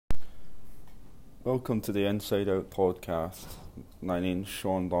Welcome to the Inside Out podcast. My name's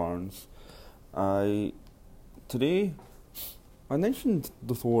Sean Barnes. I today I mentioned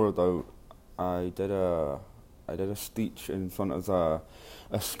before about I did a I did a speech in front of a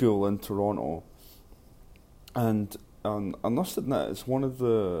school in Toronto, and I must admit it's one of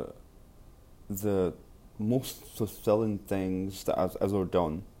the most fulfilling things that I've ever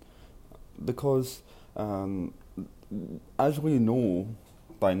done because um, as we know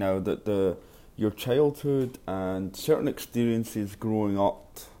by now that the your childhood and certain experiences growing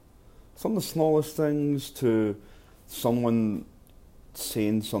up, from the smallest things to someone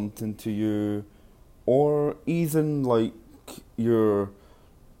saying something to you, or even like your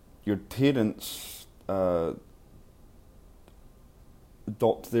your parents adopt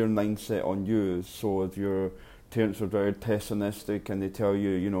their mindset on you. So if your parents are very pessimistic and they tell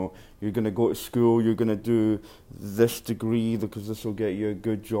you, you're going to go to school, you're going to do this degree because this will get you a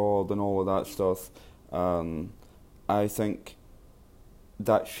good job and all of that stuff, I think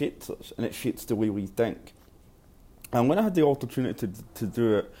that shapes us and it shapes the way we think. And when I had the opportunity to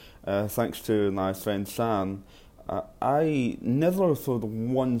do it, thanks to my friend Sam, I never for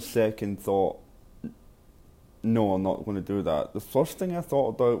 1 second thought, no, I'm not going to do that. The first thing I thought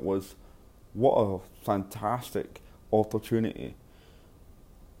about was, what a fantastic opportunity.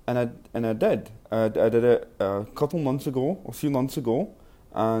 And I did. I did it a few months ago,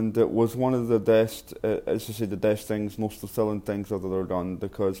 and it was one of the best, as I say, the best things, most fulfilling things I've ever done,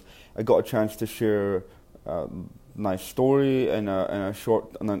 because I got a chance to share my story in a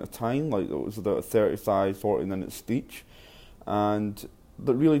short amount of time, like it was about a 35, 40-minute speech,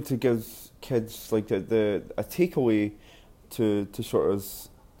 but really to give kids like a takeaway to sort of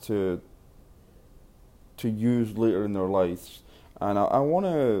to use later in their lives. And I want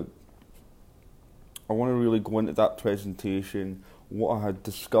to really go into that presentation, what I had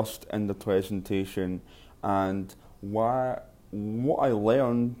discussed in the presentation, and what I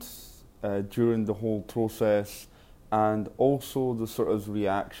learned during the whole process, and also the sort of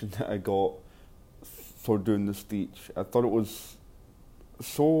reaction that I got for doing the speech. I thought it was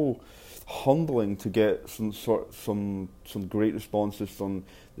so humbling to get some great responses from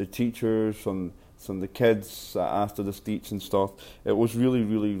the teachers, from the kids after the speech and stuff. It was really,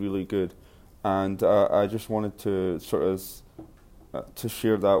 really, really good, and I just wanted to sort of to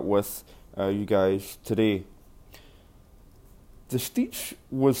share that with you guys today. The speech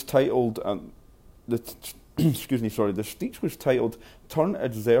was titled the speech was titled "Turn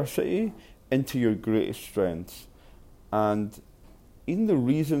Adversity into Your Greatest Strengths," and in the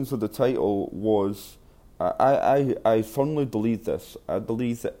reasons of the title was, I firmly believe this. I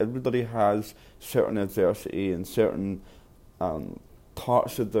believe that everybody has certain adversity and certain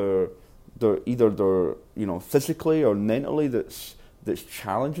parts of their either their physically or mentally that's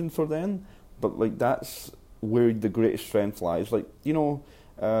challenging for them, but like that's where the greatest strength lies. Like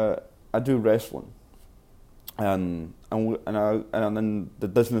I do wrestling, and I'm in the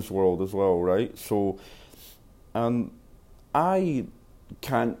business world as well, right? So, I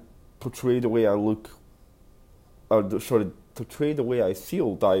can't portray the way I look, portray the way I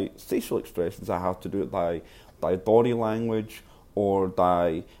feel by facial expressions. I have to do it by body language or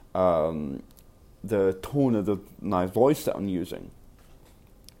by the tone of my voice that I'm using.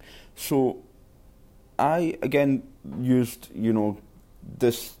 So I again used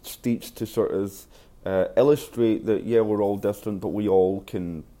this speech to sort of illustrate that we're all different, but we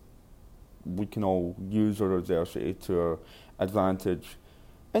can all use our adversity to our advantage.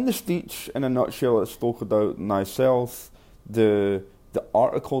 In the speech, in a nutshell, it spoke about myself, the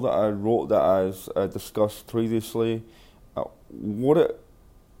article that I wrote that I discussed previously, what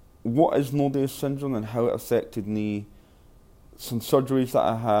is Mobius syndrome and how it affected me, some surgeries that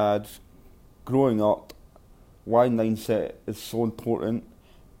I had growing up, why mindset is so important,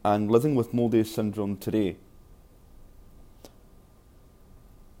 and living with Mobius syndrome today.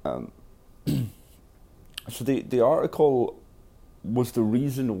 So the article was the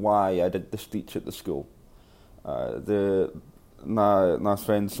reason why I did the speech at the school. My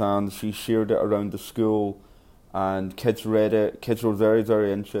friend Sam, she shared it around the school, and kids read it. Kids were very,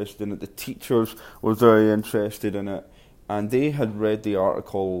 very interested in it. The teachers were very interested in it, and they had read the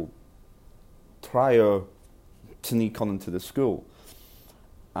article prior to me coming to the school.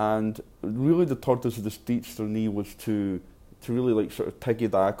 And really, the purpose of the speech for me was to really like sort of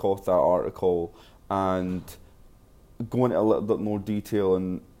piggyback off that article and go into a little bit more detail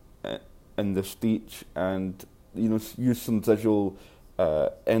in the speech, and use some visual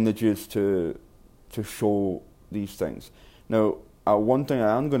images to show these things. Now, one thing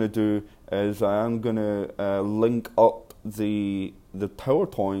I am going to do is I am going to link up the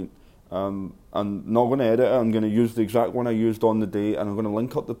PowerPoint I'm not going to edit it. I'm going to use the exact one I used on the day, and I'm going to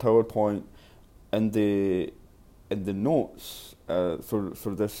link up the PowerPoint in the notes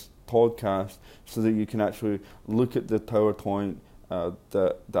for this podcast, so that you can actually look at the PowerPoint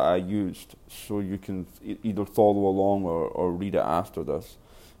that I used, so you can either follow along or read it after this.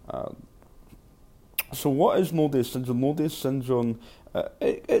 So what is Low-Day syndrome? Low-Day syndrome,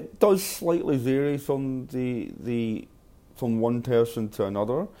 it does slightly vary from from one person to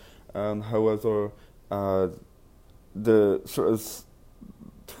another. However, the sort of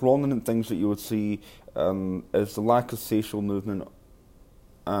prominent things that you would see is the lack of facial movement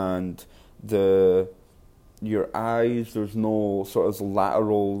and your eyes. There's no sort of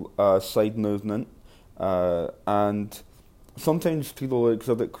lateral side movement, and sometimes people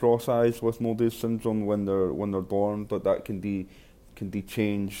exhibit cross eyes with Low-Day syndrome when they're born, but that can be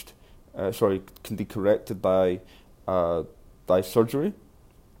changed. Can be corrected by surgery.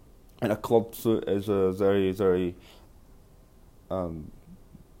 And a club foot is a very, very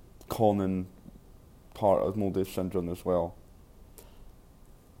common part of Low-Day syndrome as well.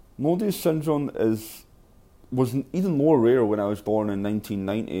 Low-Day syndrome was even more rare when I was born in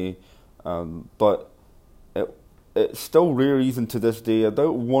 1990, but it's still rare even to this day.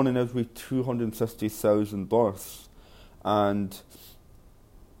 About 1 in every 250,000 births, and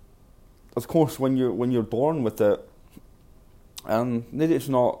of course, when you're born with it, maybe it's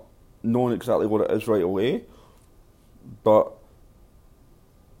not known exactly what it is right away, but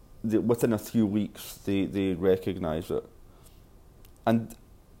within a few weeks they recognise it. And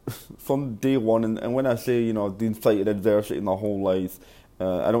from day one, and when I say, I've been fighting adversity my whole life,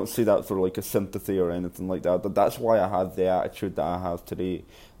 I don't say that for like a sympathy or anything like that, but that's why I have the attitude that I have today,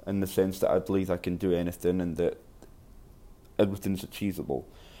 in the sense that I believe I can do anything and that everything's achievable.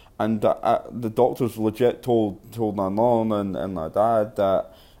 And the doctors legit told my mom and my dad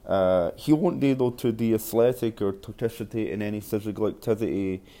that he won't be able to be athletic or participate in any physical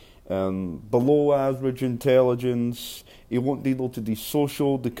activity below average intelligence. He won't be able to be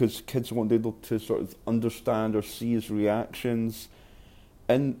social because kids won't be able to sort of understand or see his reactions.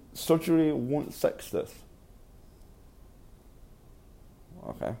 And surgery won't fix this.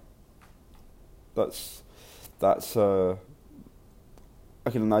 Okay. That's I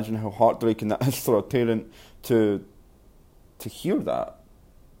can imagine how heartbreaking that is for a parent to hear that,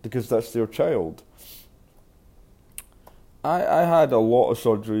 because that's their child. I had a lot of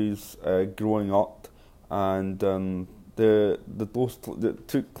surgeries growing up, and both that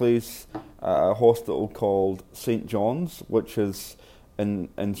took place at a hospital called St John's, which is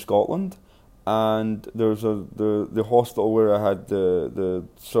in Scotland, and there's the hospital where I had the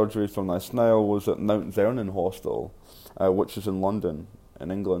surgery for my snile was at Mount Vernon Hospital, which is in London, in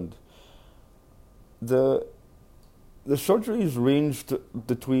England. The surgeries ranged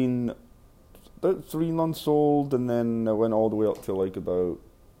between about 3 months old, and then I went all the way up to like about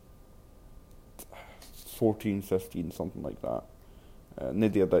 14, 15, something like that.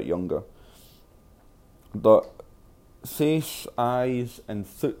 Maybe a bit younger. But face, eyes, and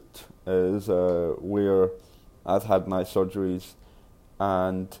foot is where I've had my surgeries,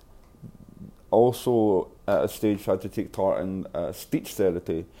 and also at a stage had to take part in speech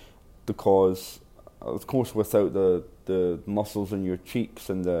therapy, because of course without the muscles in your cheeks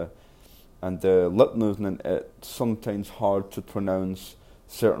and the lip movement, it's sometimes hard to pronounce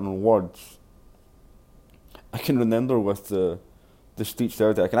certain words. I can remember with the speech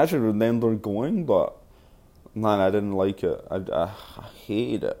therapy, I can actually remember going, but man, I didn't like it. I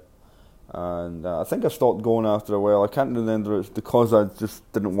hated it. And I think I stopped going after a while. I can't remember it's because I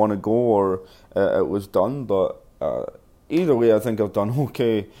just didn't want to go or it was done, but either way I think I've done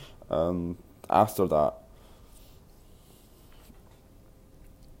okay after that.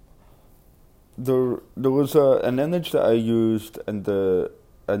 There was an image that I used in the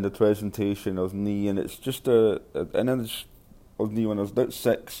presentation of me, and it's just an image of me when I was about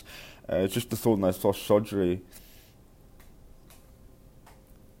 6, just before my first surgery.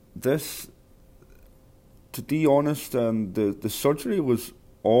 This, to be honest, the surgery was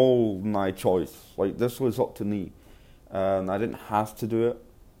all my choice. Like, this was up to me. I didn't have to do it.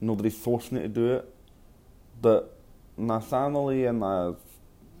 Nobody forced me to do it. But my family and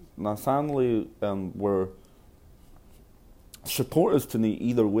my family were supporters to me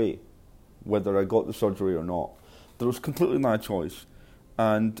either way, whether I got the surgery or not. But it was completely my choice,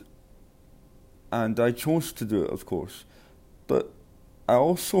 and I chose to do it, of course. But I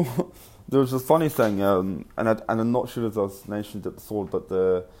also there's a funny thing, and I'm not sure if I've mentioned it before, but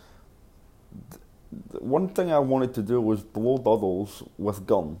the one thing I wanted to do was blow bubbles with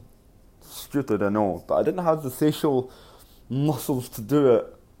gum. Stupid, I know, but I didn't have the facial muscles to do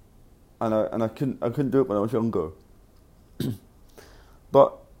it and I couldn't do it when I was younger.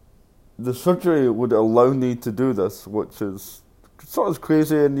 But the surgery would allow me to do this, which is sort of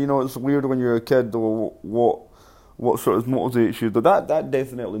crazy, and it's weird when you're a kid or what sort of motivates you. But that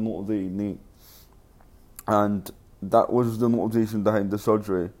definitely motivated me, and that was the motivation behind the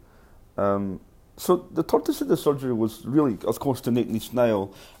surgery. So the purpose of the surgery was really, of course, to make me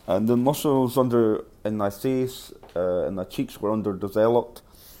smile, and the muscles in my face and my cheeks were underdeveloped,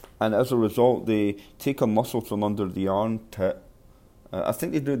 and as a result, they take a muscle from under the armpit. I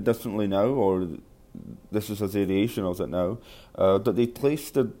think they do it differently now, or this is a variation of it now. But they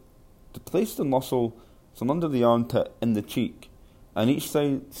place the muscle from under the armpit in the cheek, and each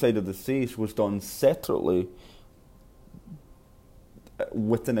side of the face was done separately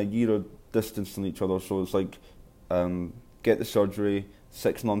within a year of distance from each other. So it's like get the surgery,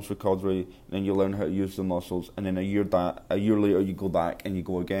 6 months recovery, and then you learn how to use the muscles, and then a year later you go back and you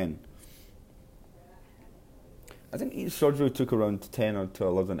go again. I think each surgery took around 10 or to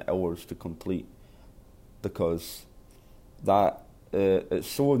 11 hours to complete, because that it's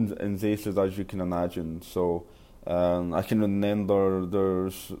so invasive, as you can imagine. So I can remember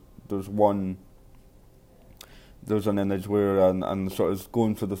there's an image where I'm sort of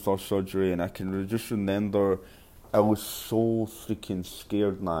going for the first surgery, and I can just remember I was so freaking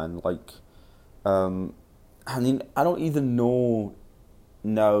scared, man. Like, I mean, I don't even know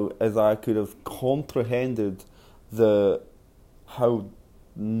now if I could have comprehended how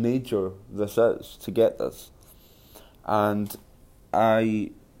major this is to get this, and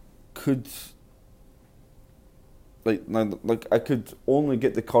I could like I could only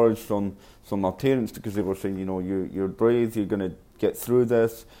get the courage from my parents, because they were saying, you're brave, you're gonna get through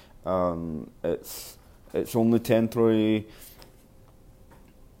this. It's only temporary,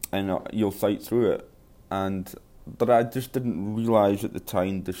 and you'll fight through it. But I just didn't realise at the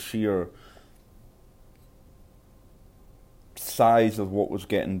time the sheer size of what was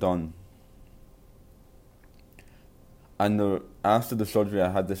getting done. And after the surgery, I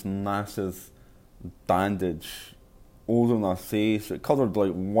had this massive bandage over my face. It covered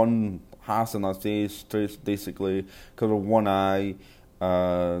like one half of my face, basically covered one eye.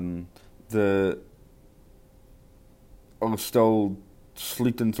 I was still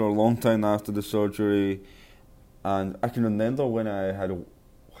sleeping for a long time after the surgery, and I can remember when I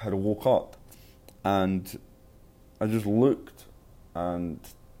had woke up, and I just looked, and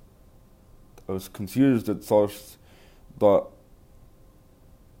I was confused at first, but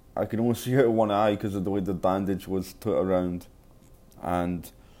I could only see out of one eye because of the way the bandage was put around,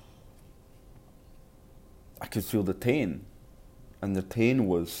 and I could feel the pain, and the pain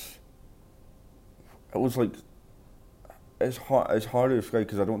was like, it's hard to describe,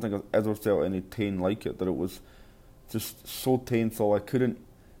 because I don't think I've ever felt any pain like it. That it was just so painful. I couldn't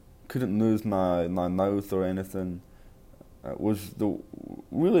move my mouth or anything. It was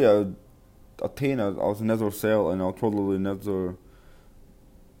really a pain I was never felt, and I'll probably never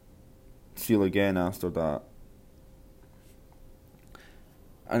feel again after that.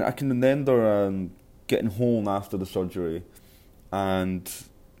 And I can remember getting home after the surgery, and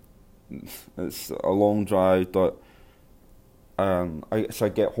it's a long drive, but I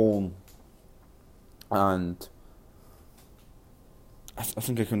get home, and I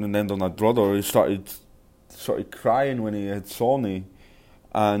think I can remember my brother. He started crying when he had saw me,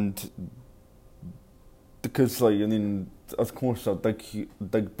 and because, like, I mean, of course, a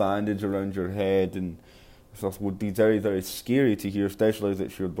big bandage around your head and stuff would be very, very scary to hear, especially if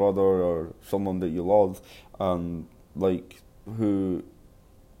it's your brother or someone that you love, like who's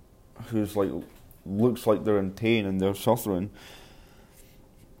like looks like they're in pain and they're suffering.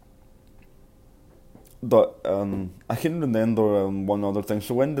 But I can remember one other thing.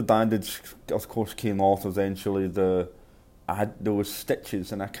 So when the bandage, of course, came off eventually, there was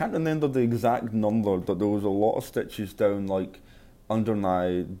stitches, and I can't remember the exact number, but there was a lot of stitches down, like, under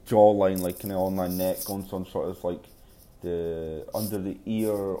my jawline, like, kind of on my neck, going from sort of like under the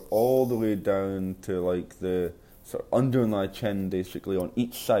ear all the way down to like the sort of under my chin, basically on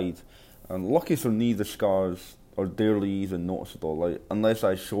each side. And lucky for me, the scars are barely even noticeable. Like, unless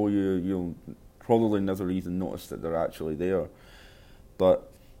I show you, you'll probably never even notice that they're actually there. But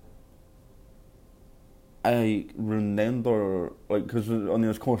I remember, like, because on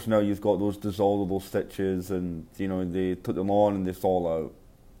this course now you've got those dissolvable stitches, and they put them on and they fall out,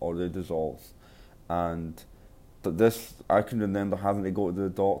 or they dissolve. But this, I can remember having to go to the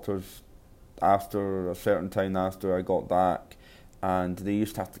doctors after a certain time after I got back, and they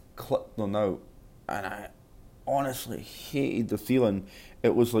used to have to clip them out, and I honestly hated the feeling.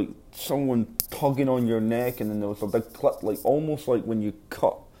 It was like someone tugging on your neck, and then there was a big clip, like almost like when you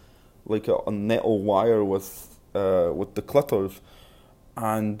cut like a metal wire with the clippers,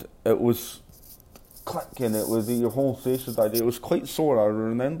 and it was clicking. It was your whole face was like it was quite sore. I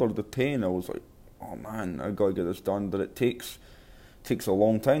remember the pain. I was like, oh man, I gotta get this done. But it takes a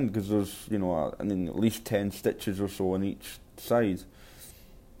long time because there's I mean at least 10 stitches or so on each side.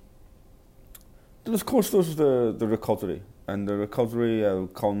 Then of course there's the recovery, and the recovery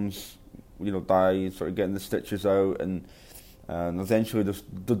comes by sort of getting the stitches out, and eventually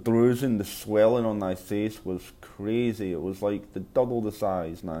the bruising, the swelling on my face was crazy. It was like double the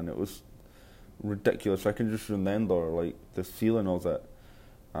size, man. It was ridiculous. I can just remember like the feeling of it,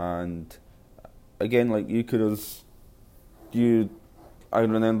 and again, like I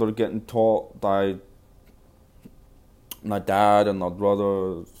remember getting taught by my dad and my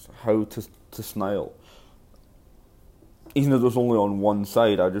brother how to smile. Even though it was only on one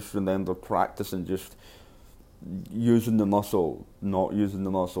side, I just remember practicing just using the muscle, not using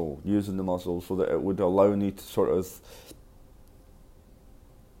the muscle, using the muscle, so that it would allow me to sort of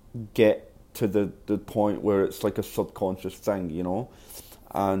get to the point where it's like a subconscious thing,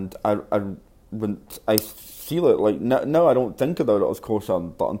 And when I feel it, like now I don't think about it. Of course,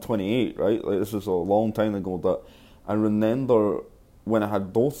 I'm 28, right? Like this is a long time ago, but I remember when I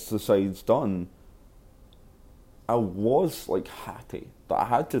had both the sides done, I was like happy that I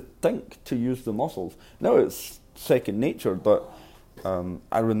had to think to use the muscles. Now it's second nature, but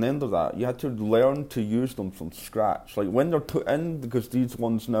I remember that you had to learn to use them from scratch. Like when they're put in, because these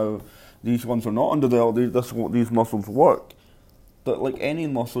ones are not under these muscles work. But like any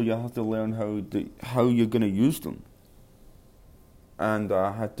muscle, you have to learn how you're going to use them, and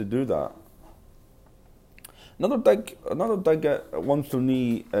I had to do that. Another big one for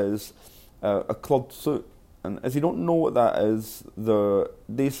me is a club foot. And if you don't know what that is,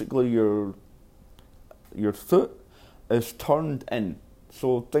 basically your foot is turned in.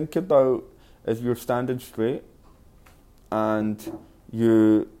 So think about if you're standing straight and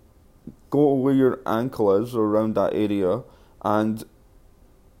you go where your ankle is or around that area and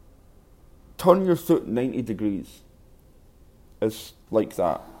turn your foot 90 degrees. It's like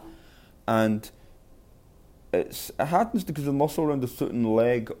that. And it happens because the muscle around the foot and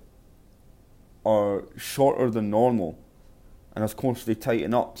leg are shorter than normal, and of course they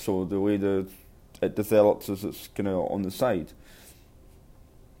tighten up, so the way it develops is it's kind of on the side.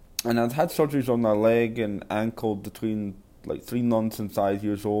 And I've had surgeries on my leg and ankle between like 3 months and 5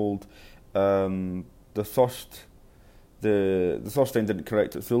 years old. The first time didn't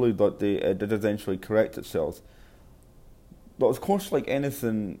correct it fully, but it did eventually correct itself. But of course, like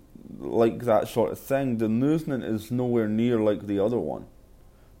anything like that sort of thing, the movement is nowhere near like the other one.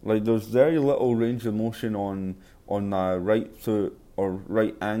 Like there's very little range of motion on my right foot or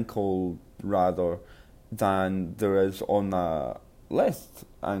right ankle rather than there is on my left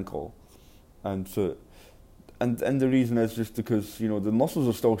ankle and foot. And the reason is just because the muscles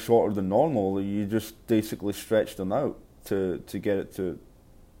are still shorter than normal. You just basically stretch them out to get it to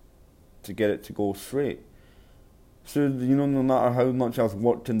go straight. So no matter how much I've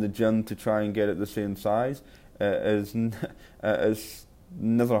worked in the gym to try and get it the same size, it is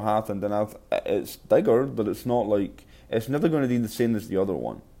never happened, and it's bigger, but it's not like it's never going to be the same as the other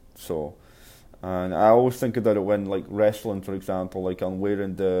one. So, and I always think about it when like wrestling, for example, like I'm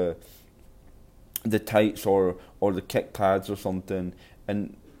wearing the tights or the kick pads or something,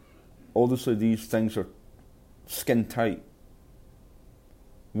 and obviously these things are skin tight.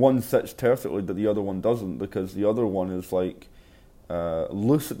 One fits perfectly, but the other one doesn't, because the other one is like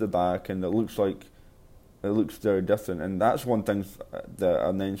loose at the back, and it looks very different. And that's one thing that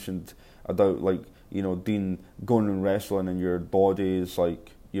I mentioned about like going and wrestling, and your body is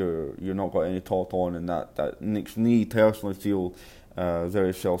like you're not got any taut on, and that makes me personally feel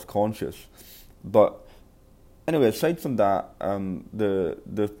very self-conscious. But anyway, aside from that, the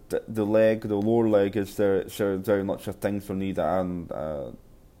leg, the lower leg is very much a thing for me that I'm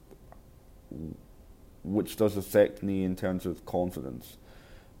which does affect me in terms of confidence.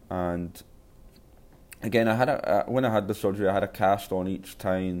 And again, when I had the surgery, I had a cast on each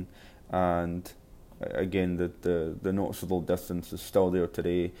time, and again, the noticeable difference is still there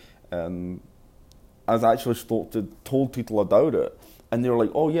today. I've actually told people about it, and they're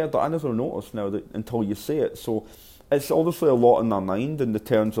like, "Oh yeah, but I never noticed now until you say it." So it's obviously a lot in my mind in the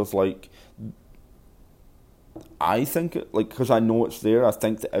terms of like, I think it, like, because I know it's there. I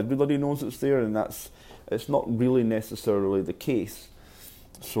think that everybody knows it's there, and it's not really necessarily the case.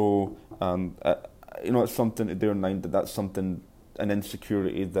 So it's something to bear in mind that's something, an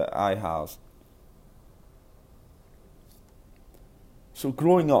insecurity that I have. So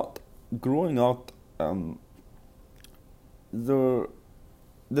growing up, there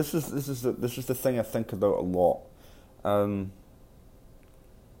this is the thing I think about a lot. Um,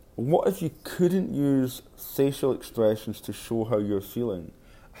 what if you couldn't use facial expressions to show how you're feeling?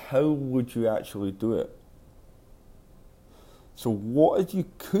 How would you actually do it? So what if you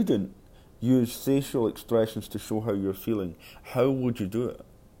couldn't use facial expressions to show how you're feeling? How would you do it?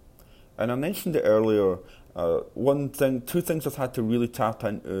 And I mentioned it earlier. Two things I've had to really tap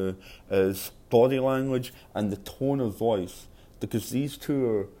into is body language and the tone of voice, because these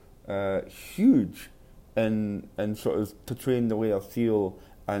two are huge in sort of portraying the way I feel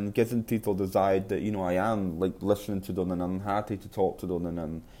and giving people the vibe that, you know, I am like listening to them and I'm happy to talk to them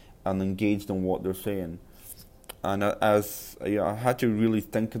and I'm engaged in what they're saying. And I had to really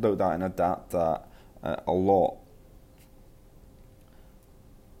think about that and adapt that a lot.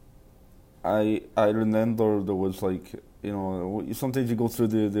 I remember there was like, you know, sometimes you go through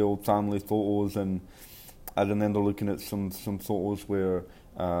the old family photos, and I remember looking at some photos where,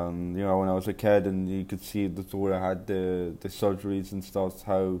 you know, when I was a kid and you could see before I had the surgeries and stuff,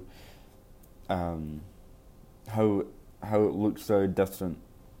 how it looks very different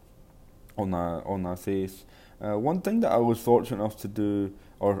on that face. One thing that I was fortunate enough to do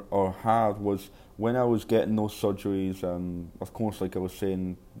or have was when I was getting those surgeries, of course, like I was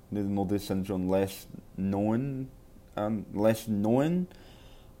saying, Nodelli syndrome less known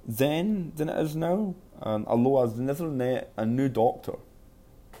then than it is now. Although I've never met a doctor,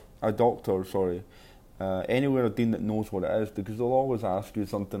 anywhere I've been that knows what it is, because they'll always ask you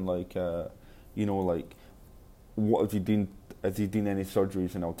something like, you know, like, what have you done? Have you done any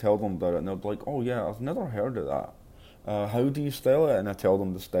surgeries? And I'll tell them about it, and they'll be like, oh yeah, I've never heard of that. How do you style it? And I tell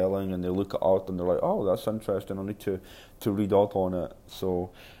them the styling, and they look it up, and they're like, oh, that's interesting, I need to read up on it.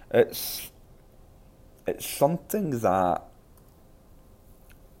 So it's something that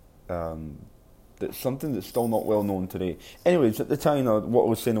that's something that's still not well known today. Anyways, at the time, what I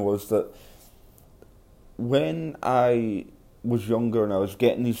was saying was that when I was younger and I was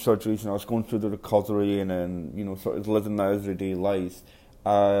getting these surgeries and I was going through the recovery and then, you know, sort of living my everyday life,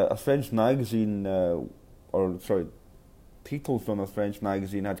 a French magazine, people from a French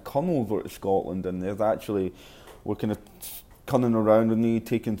magazine had come over to Scotland, and they actually were kind of coming around with me,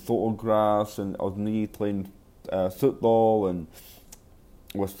 taking photographs and of me playing football and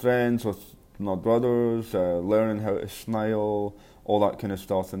with friends, with my brothers, learning how to smile, all that kind of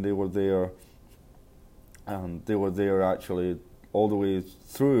stuff, and they were there. They were there actually all the way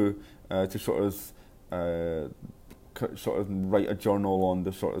through to sort of write a journal on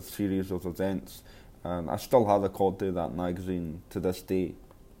the sort of series of events. I still have a copy of that magazine to this day.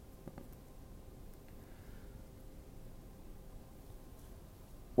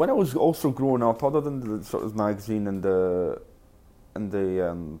 When I was also growing up, other than the sort of magazine and the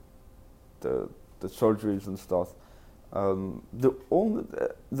surgeries and stuff, the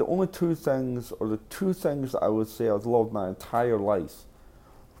only two things, or the two things that I would say I've loved my entire life: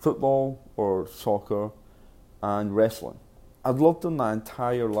 football or soccer, and wrestling. I've loved them my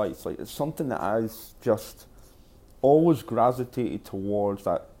entire life. Like, it's something that I've just always gravitated towards.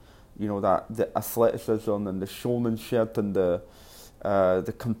 That, you know, that the athleticism and the showmanship and the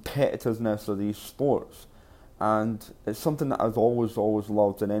competitiveness of these sports, and it's something that I've always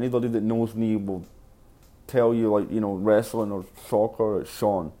loved. And anybody that knows me will tell you, like, you know, wrestling or soccer, it's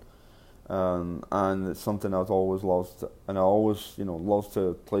Sean, and it's something I've always loved. And I always, you know, loved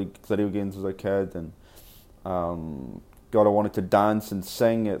to play video games as a kid, and God, I wanted to dance and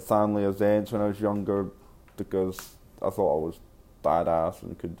sing at family events when I was younger because I thought I was badass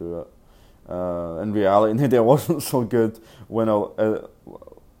and could do it. In reality, maybe I wasn't so good when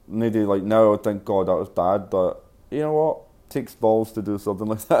maybe like now I think, God, that was bad, but you know what? It takes balls to do something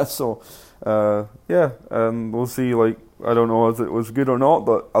like that. So we'll see. Like, I don't know if it was good or not,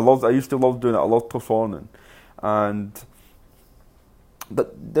 but I used to love doing it. I loved performing, but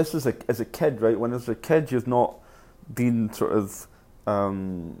this is as a kid, right? When as a kid, you've not been sort of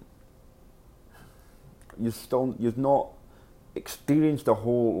you've not experienced a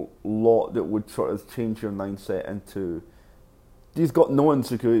whole lot that would sort of change your mindset into, you've got no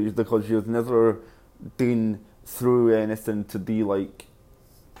insecurities because you've never been through anything to be like,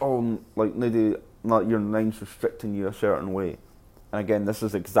 oh, like maybe not your mind's restricting you a certain way. And again, this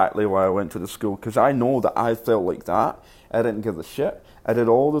is exactly why I went to the school, because I know that I felt like that. I didn't give a shit. I did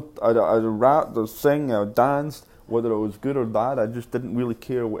I rapped, I sing, I danced, whether it was good or bad. I just didn't really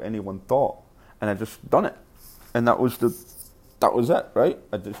care what anyone thought, and I just done it, and that was it, right?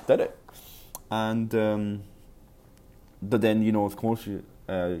 I just did it, and but then, you know, of course, you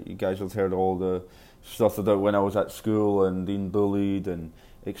guys have heard all the stuff about when I was at school and being bullied and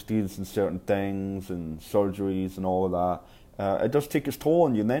experiencing certain things and surgeries and all of that. it does take its toll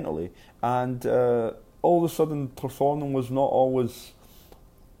on you mentally. And all of a sudden, performing was not always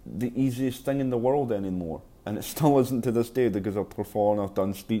the easiest thing in the world anymore. And it still isn't to this day, because I've performed, I've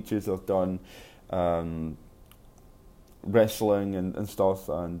done speeches, I've done wrestling and stuff,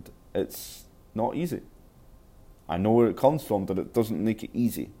 and it's not easy. I know where it comes from, but it doesn't make it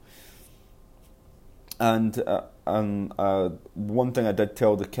easy. And one thing I did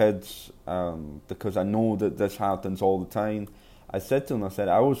tell the kids, because I know that this happens all the time, I said to them,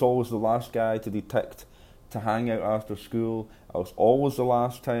 I was always the last guy to detect to hang out after school. I was always the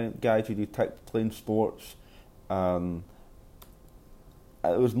last guy to detect playing sports. It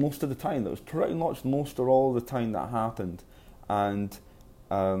was most of the time. It was pretty much most or all the time that happened. And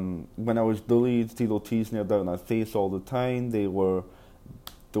when I was bullied, people teased me down my face all the time. They were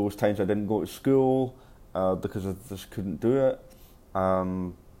those times I didn't go to school because I just couldn't do it.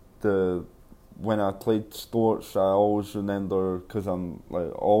 When I played sports, I always remember, because I'm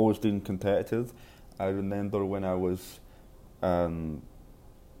like always being competitive, I remember when I was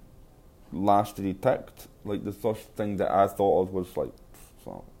last to detect, like the first thing that I thought of was like,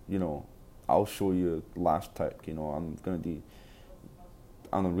 I'll show you last tick, I'm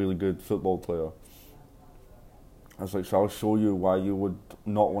a really good football player. I was like, so I'll show you why you would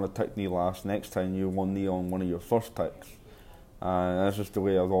not want to tick me last next time you won me on one of your first ticks. And that's just the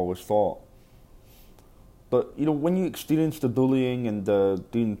way I've always thought. But, when you experience the bullying and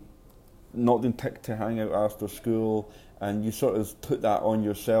not being ticked to hang out after school, and you sort of put that on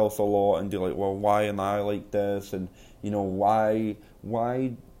yourself a lot, and you're like, well, why am I like this? And, why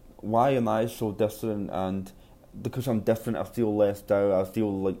am I so different? And because I'm different, I feel left out. I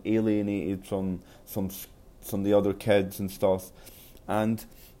feel like alienated from the other kids and stuff. And,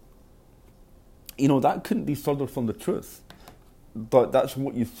 that couldn't be further from the truth. But that's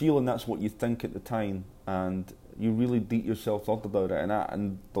what you feel and that's what you think at the time. And you really beat yourself up about it.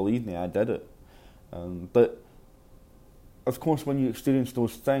 And believe me, I did it. But, of course, when you experience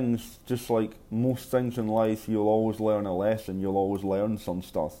those things, just like most things in life, you'll always learn a lesson. You'll always learn some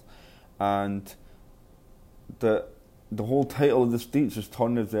stuff. And the whole title of the speech is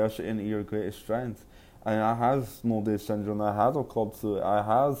Turn Adversity into Your Greatest Strength. And I have Moldy syndrome, I have a club foot, I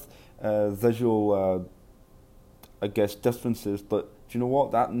have visual, differences, but do you know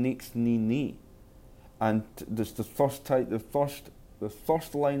what? That makes me. And this, the first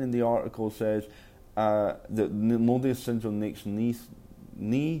line in the article says that Moldy syndrome makes me,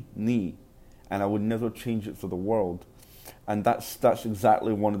 and I would never change it for the world. And that's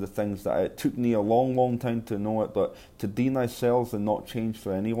exactly one of the things that it took me a long, long time to know it, but to be myself and not change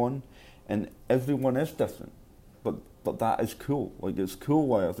for anyone. And everyone is different, but that is cool. Like, it's cool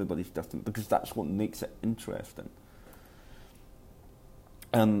why everybody's different, because that's what makes it interesting.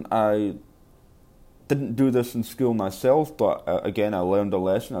 And I didn't do this in school myself, but again, I learned a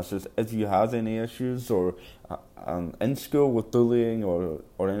lesson. I says, if you have any issues or in school with bullying or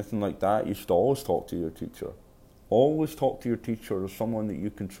anything like that, you should always talk to your teacher. Always talk to your teacher or someone that you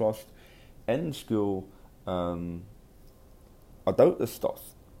can trust in school about this stuff.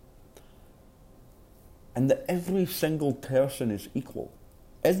 And that every single person is equal.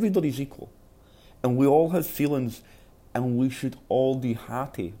 Everybody's equal. And we all have feelings, and we should all be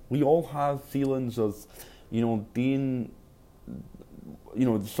happy. We all have feelings of, being,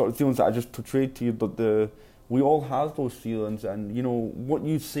 the sort of feelings that I just portrayed to you, but we all have those feelings, and, what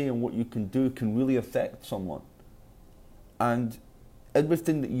you say and what you can do can really affect someone. And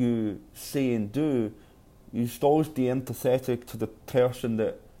everything that you say and do, you should always be empathetic to the person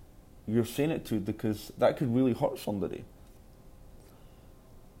that you're saying it to, because that could really hurt somebody.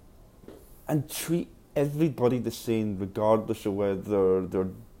 And treat everybody the same, regardless of whether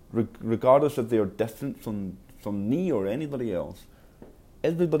regardless if they're different from me or anybody else.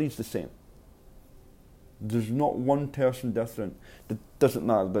 Everybody's the same. There's not one person different. It doesn't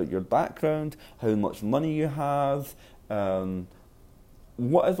matter about your background, how much money you have,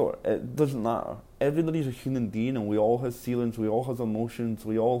 whatever. It doesn't matter. Everybody's a human being, and we all have feelings, we all have emotions,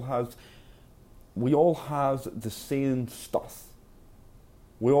 we all have the same stuff.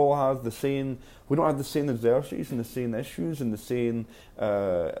 We all have the same. We don't have the same adversities and the same issues and the same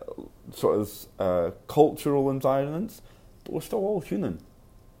cultural environments, but we're still all human,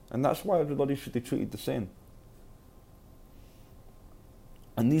 and that's why everybody should be treated the same.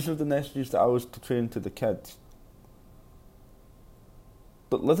 And these are the messages that I was portraying to the kids.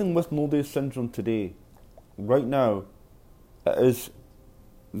 But living with Moldy syndrome today, right now, it is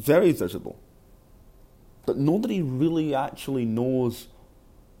very visible. But nobody really actually knows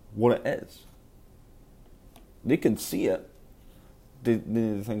what it is. They can see it. They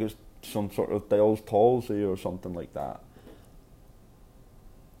think it's some sort of Bell's palsy or something like that.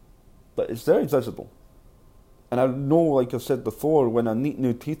 but it's very visible. And I know, like I said before, when I meet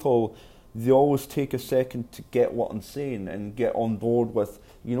new people, they always take a second to get what I'm saying and get on board with,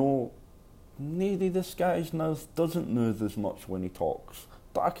 maybe this guy's mouth doesn't move as much when he talks,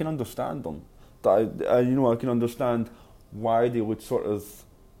 but I can understand them. That I can understand why they would sort of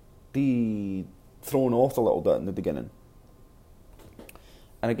be thrown off a little bit in the beginning.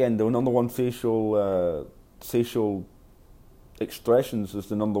 And again, the number one facial expressions is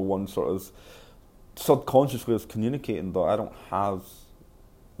the number one sort of subconscious way of communicating, but I don't have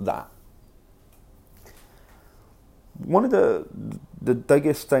that. One of the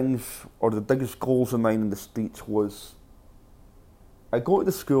biggest things, or the biggest goals of mine in the speech was, I go to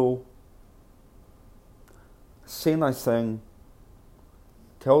the school, say a nice thing,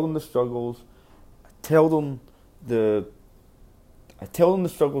 tell them the struggles, I tell them the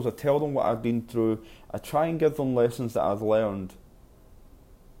struggles, I tell them what I've been through, I try and give them lessons that I've learned.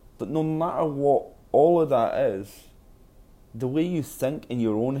 But no matter what all of that is, the way you think in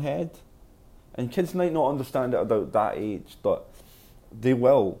your own head, and kids might not understand it about that age, but they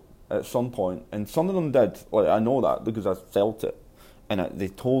will at some point, and some of them did. Like, I know that because I felt it, and they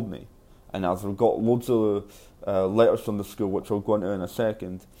told me, and I've got loads of letters from the school, which I'll go into in a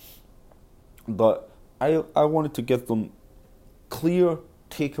second. But I wanted to give them clear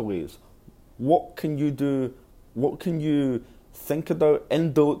takeaways. What can you do? What can you think about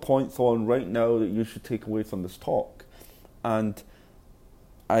in bullet point form right now that you should take away from this talk? And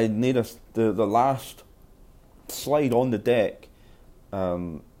I made the last slide on the deck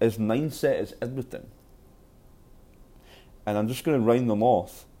is mindset is everything. And I'm just going to round them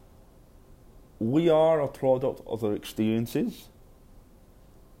off. We are a product of our experiences.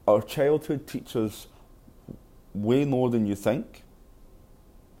 Our childhood teaches way more than you think.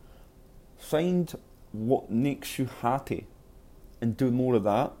 Find what makes you happy and do more of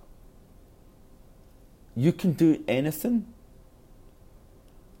that. You can do anything.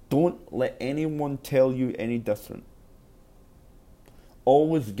 Don't let anyone tell you any different.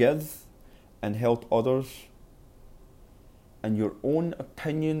 Always give and help others. And your own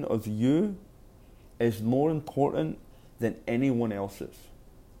opinion of you is more important than anyone else's.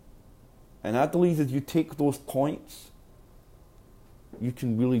 And I believe if you take those points, you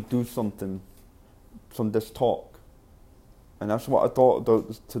can really do something from this talk. And that's what I thought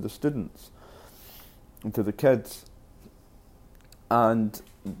about to the students and to the kids. And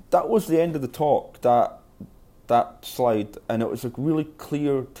that was the end of the talk, that slide, and it was a really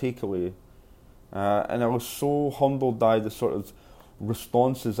clear takeaway. And I was so humbled by the sort of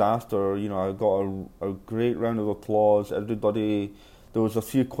responses after. I got a great round of applause. Everybody, there was a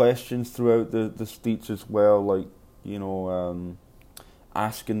few questions throughout the speech as well, like,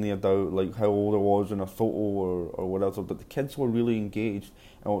 asking me about like how old I was in a photo or whatever. But the kids were really engaged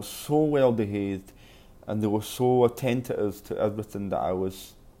and were so well behaved, and they were so attentive to everything that I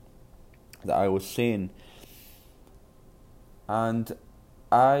was saying. And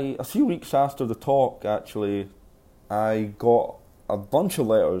a few weeks after the talk, actually, I got a bunch of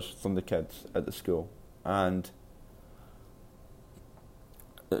letters from the kids at the school, and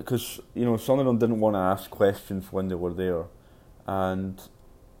because some of them didn't want to ask questions when they were there, and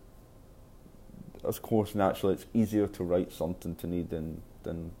of course, naturally, it's easier to write something to me than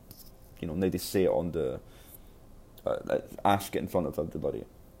maybe say it on the ask it in front of everybody.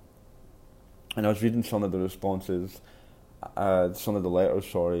 And I was reading some of the responses, some of the letters,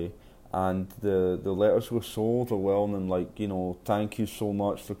 sorry, and the letters were so overwhelming, like, thank you so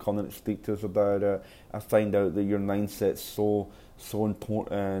much for coming to speak to us about it. I find out that your mindset's so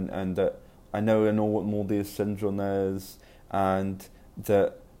important, and that I know what Mobius syndrome is, and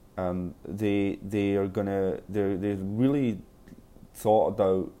that they really thought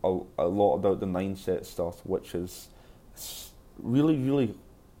about a lot about the mindset stuff, which is really, really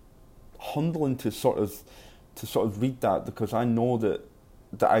humbling to sort of read that, because I know that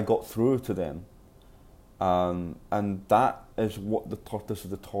I got through to them, and that is what the purpose of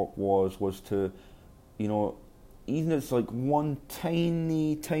the talk was to, even if it's like one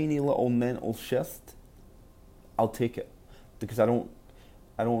tiny little mental shift, I'll take it, because I don't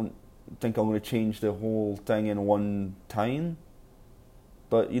think I'm going to change the whole thing in one time,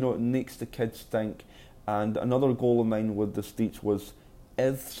 but it makes the kids think. And another goal of mine with the speech was,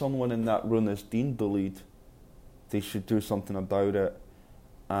 if someone in that room is being bullied, they should do something about it.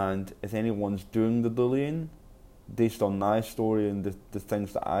 And if anyone's doing the bullying, based on my story and the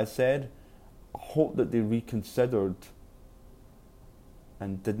things that I said, I hope that they reconsidered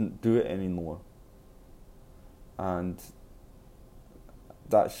and didn't do it anymore. And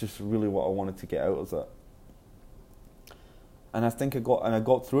that's just really what I wanted to get out of it. and I think I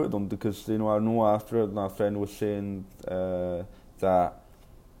got through to them because I know after it my friend was saying that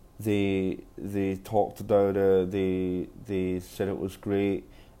they talked about it, they said it was great,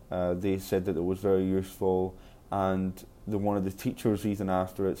 they said that it was very useful, and one of the teachers even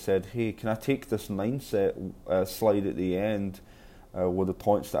after it said, hey, can I take this mindset slide at the end with the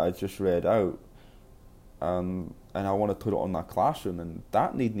points that I just read out, and I want to put it on my classroom. And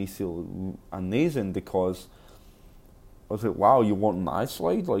that made me feel amazing because I was like, wow, you want my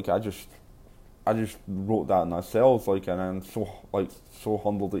slide? Like I just wrote that myself, like, and I'm so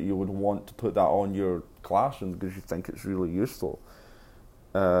humbled that you would want to put that on your classroom because you think it's really useful.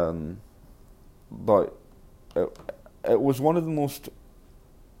 But it was one of the most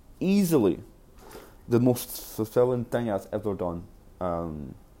fulfilling thing I've ever done.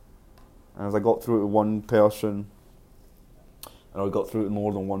 And as I got through to one person, and I got through to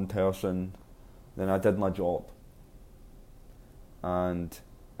more than one person, then I did my job. And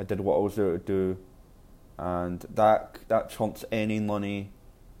I did what I was there to do, and that trumps any money,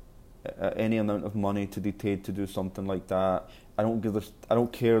 any amount of money to be paid to do something like that. I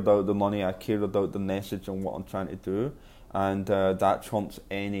don't care about the money. I care about the message and what I'm trying to do, and that trumps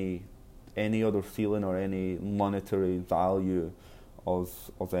any other feeling or any monetary value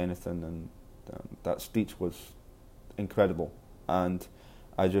of anything. And that speech was incredible, and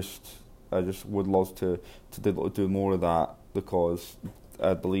I just would love to be able to do more of that, because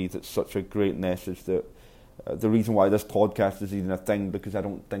I believe it's such a great message that the reason why this podcast is even a thing, because I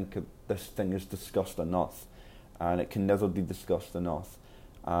don't think this thing is discussed enough, and it can never be discussed enough.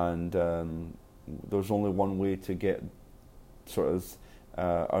 And there's only one way to get sort of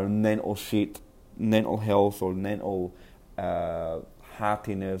our mental health or mental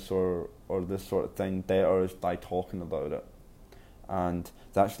happiness or this sort of thing better is by talking about it. And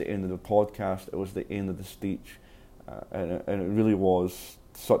that's the end of the podcast. It was the end of the speech. And it really was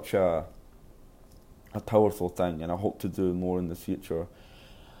such a powerful thing, and I hope to do more in the future.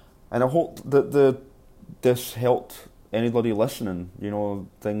 And I hope that this helped anybody listening.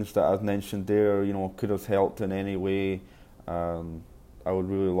 Things that I've mentioned there, could have helped in any way. I would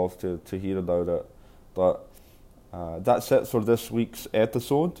really love to hear about it. But that's it for this week's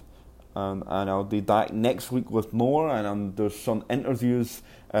episode. And I'll be back next week with more, and there's some interviews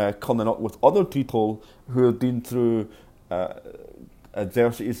coming up with other people who have been through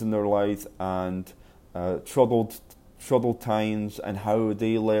adversities in their life and troubled times, and how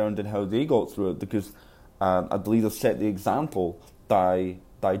they learned and how they got through it, because I believe I've set the example by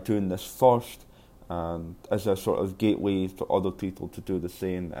doing this first as a sort of gateway for other people to do the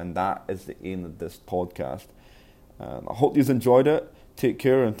same, and that is the aim of this podcast. I hope you've enjoyed it. Take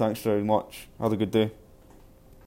care, and thanks very much. Have a good day.